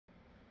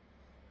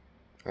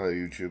Hello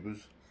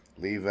YouTubers,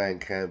 Lee Van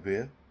Camp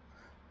here,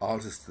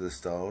 artist to the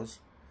stars.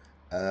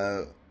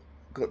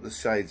 Got the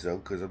shades on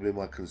because I'm in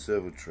my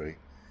conservatory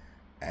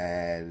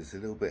and it's a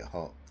little bit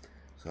hot,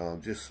 so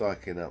I'm just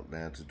psyching up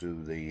now to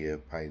do the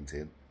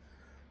painting.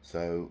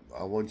 So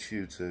I want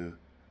you to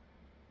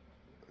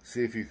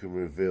see if you can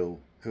reveal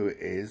who it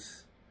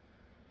is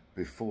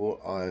before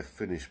I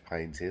finish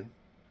painting.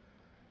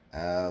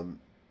 And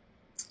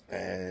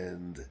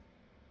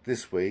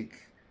this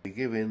week we're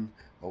giving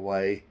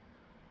away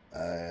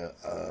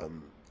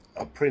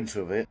a print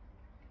of it.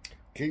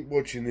 Keep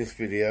watching this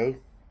video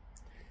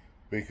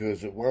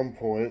because at one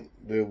point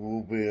there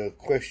will be a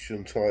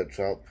question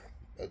typed up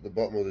at the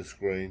bottom of the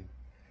screen,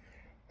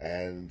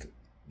 and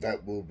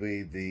that will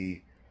be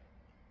the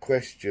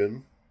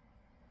question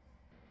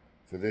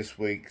for this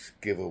week's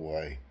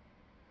giveaway.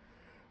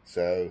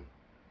 So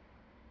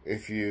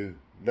if you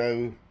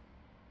know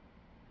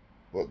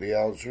what the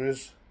answer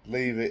is,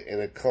 leave it in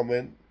a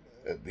comment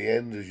at the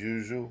end as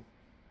usual,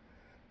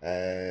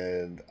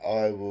 and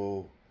I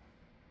will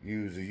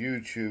use a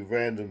YouTube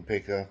random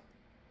picker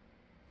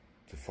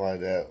to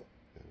find out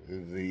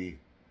who the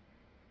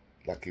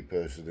lucky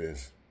person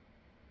is.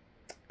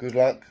 Good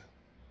luck.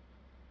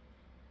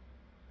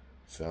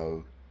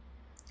 So,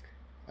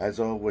 as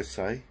I always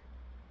say,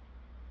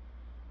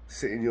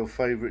 sit in your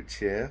favourite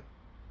chair,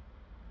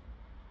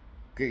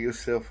 get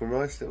yourself a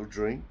nice little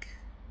drink,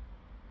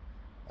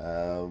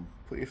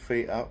 put your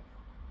feet up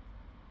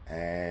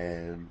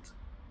and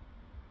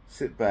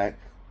sit back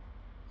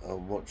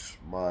and watch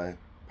my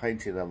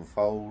painting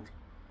unfold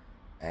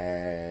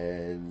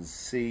and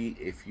see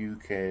if you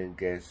can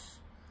guess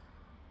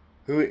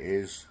who it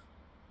is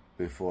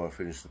before I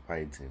finish the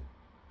painting.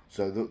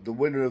 So the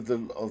winner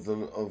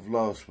of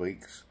last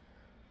week's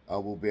I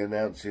will be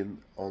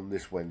announcing on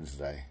this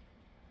Wednesday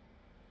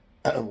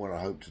when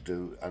I hope to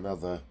do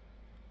another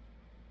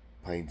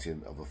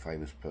painting of a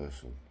famous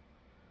person.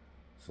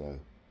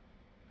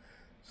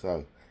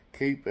 So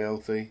keep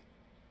healthy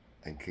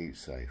and keep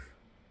safe.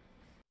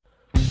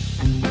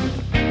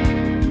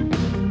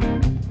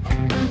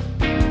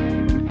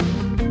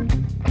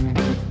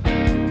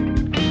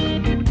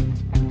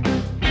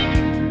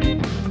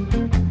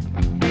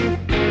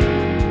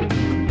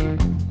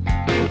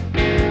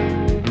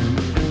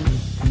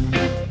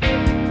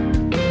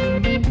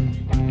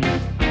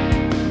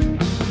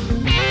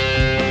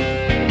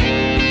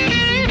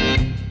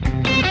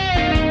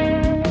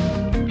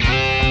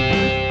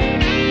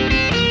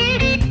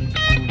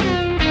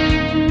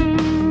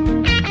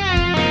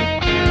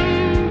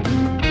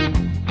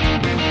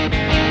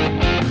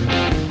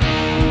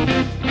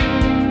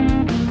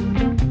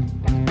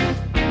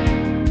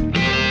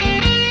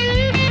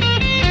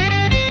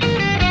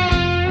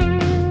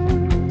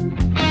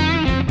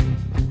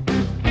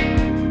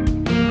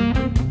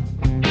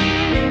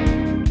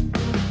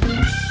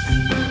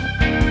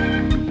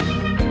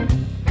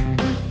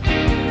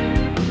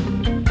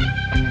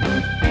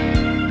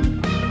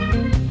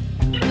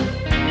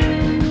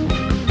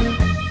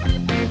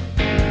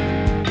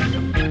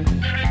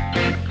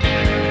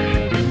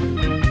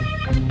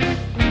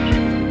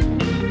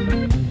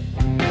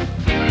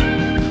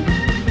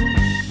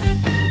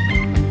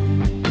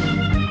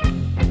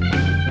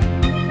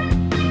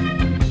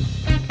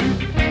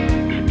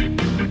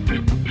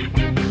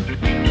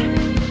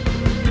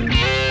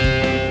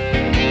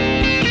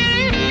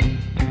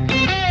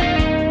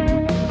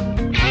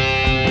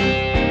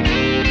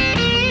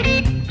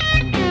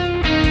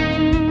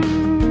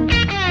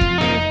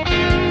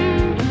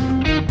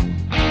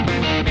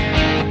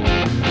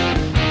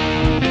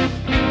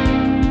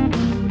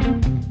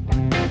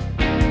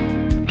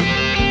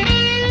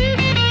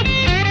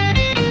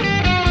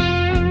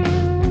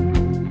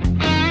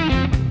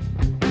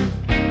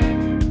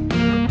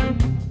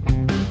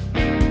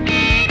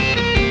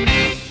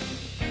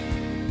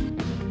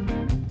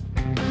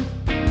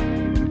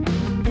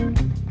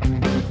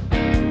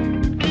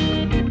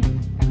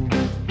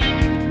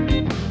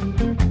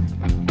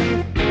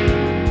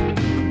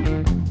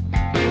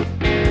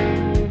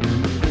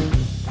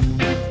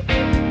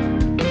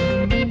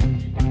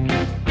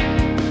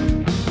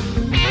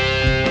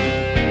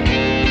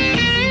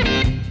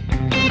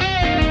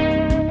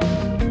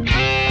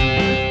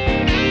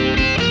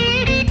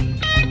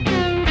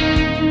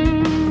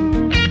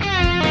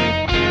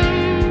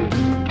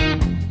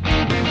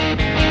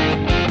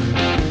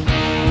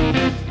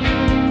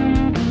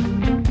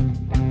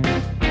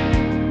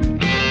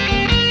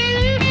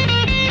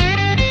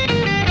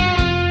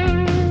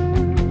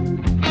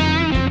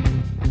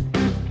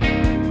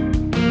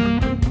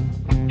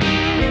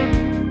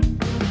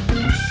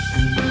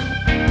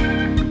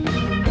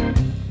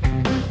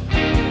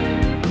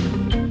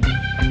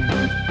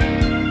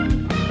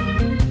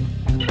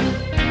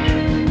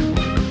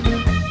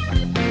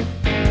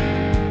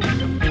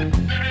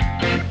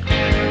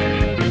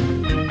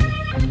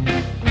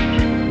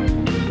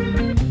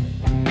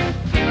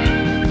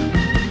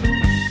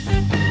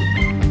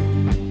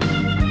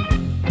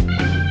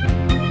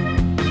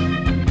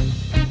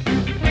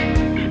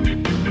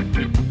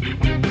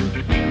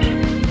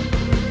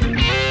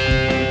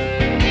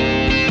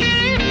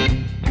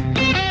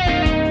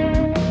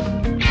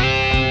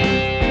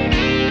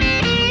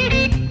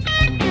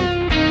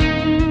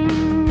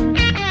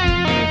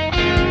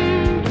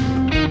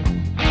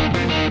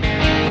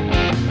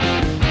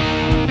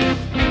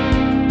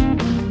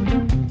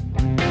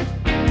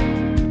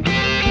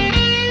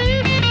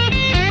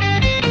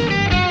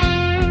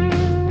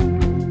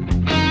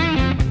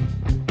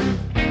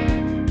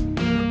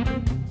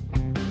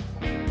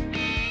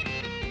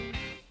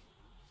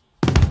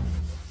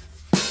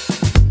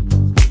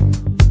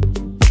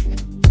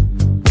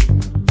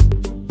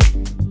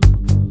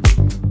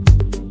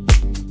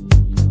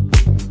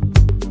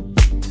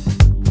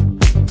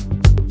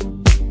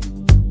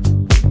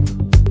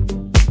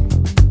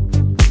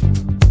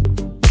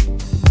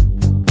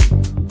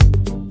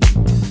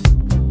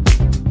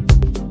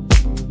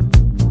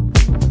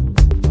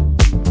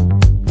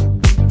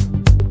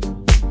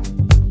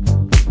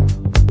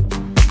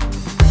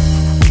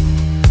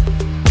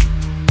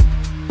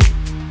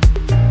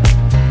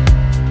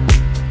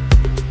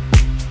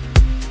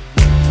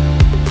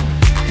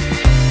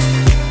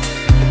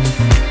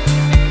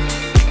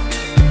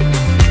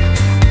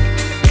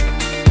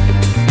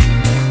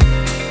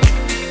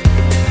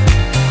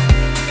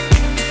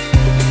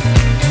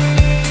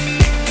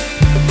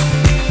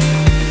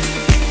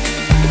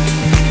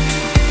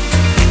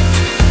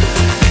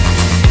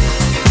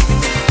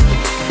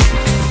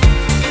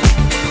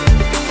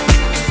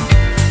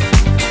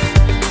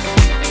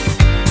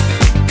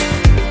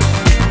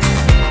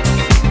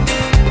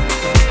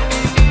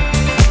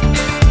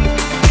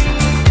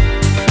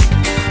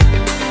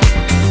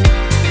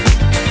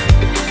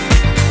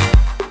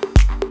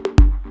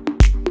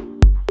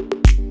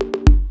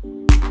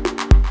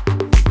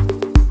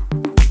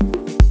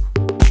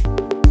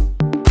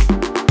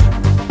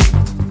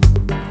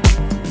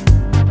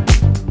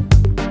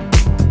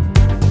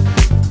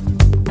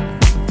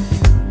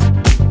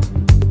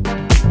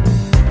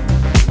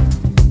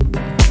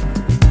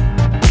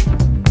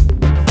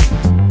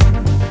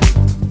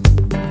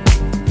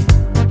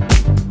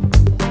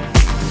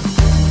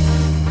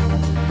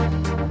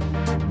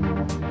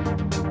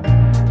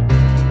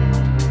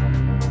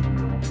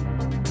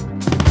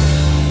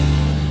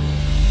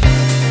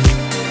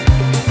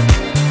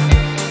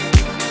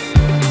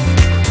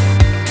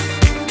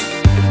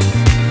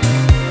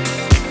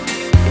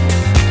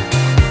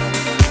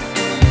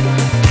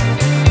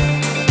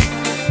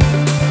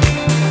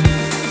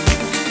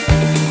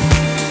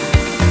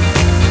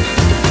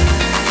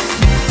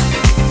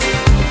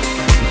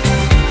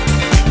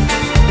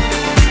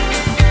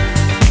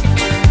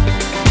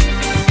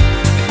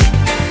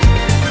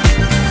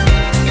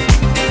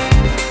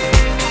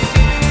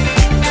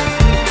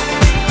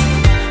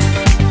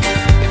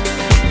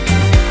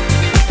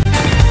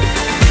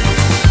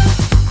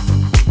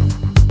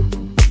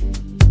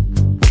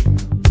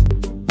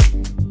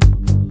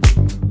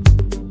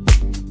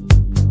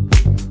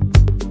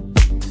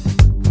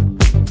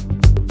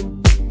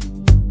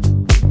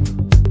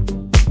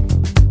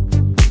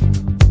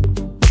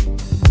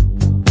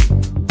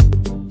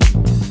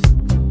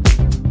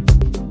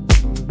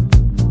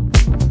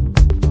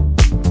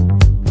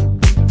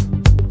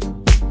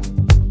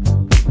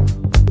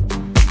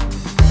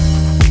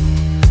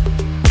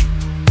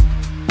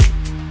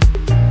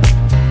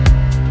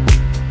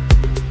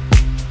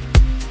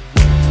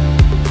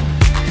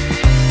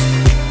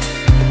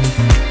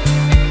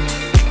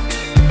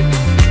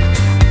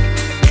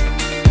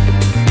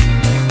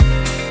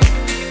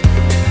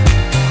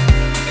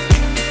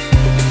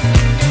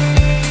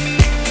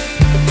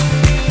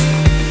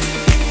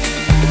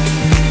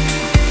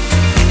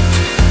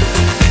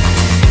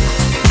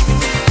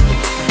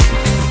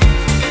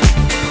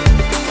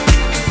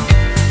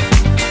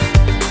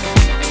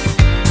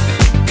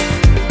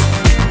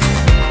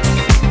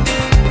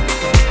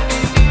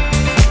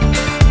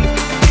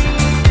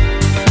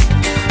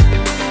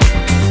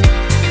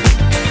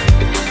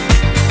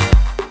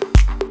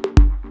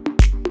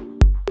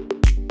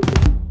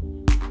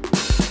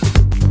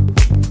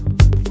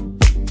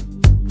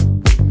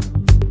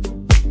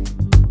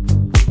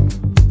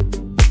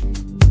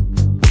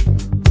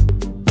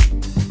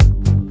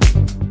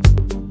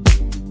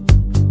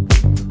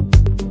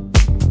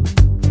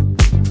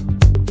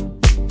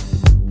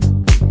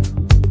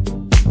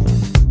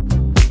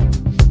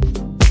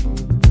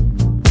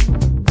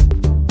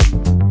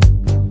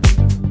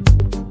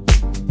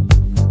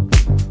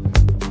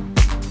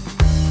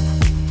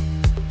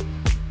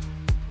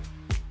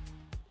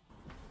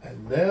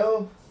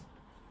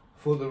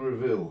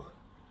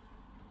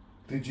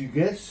 Did you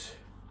guess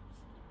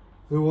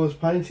who was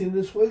painting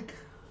this week?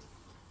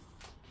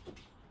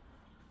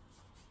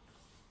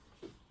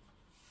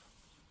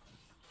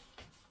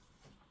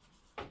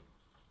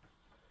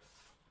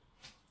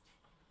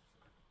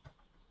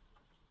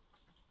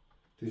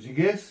 Did you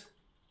guess?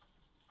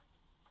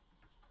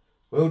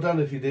 Well done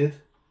if you did.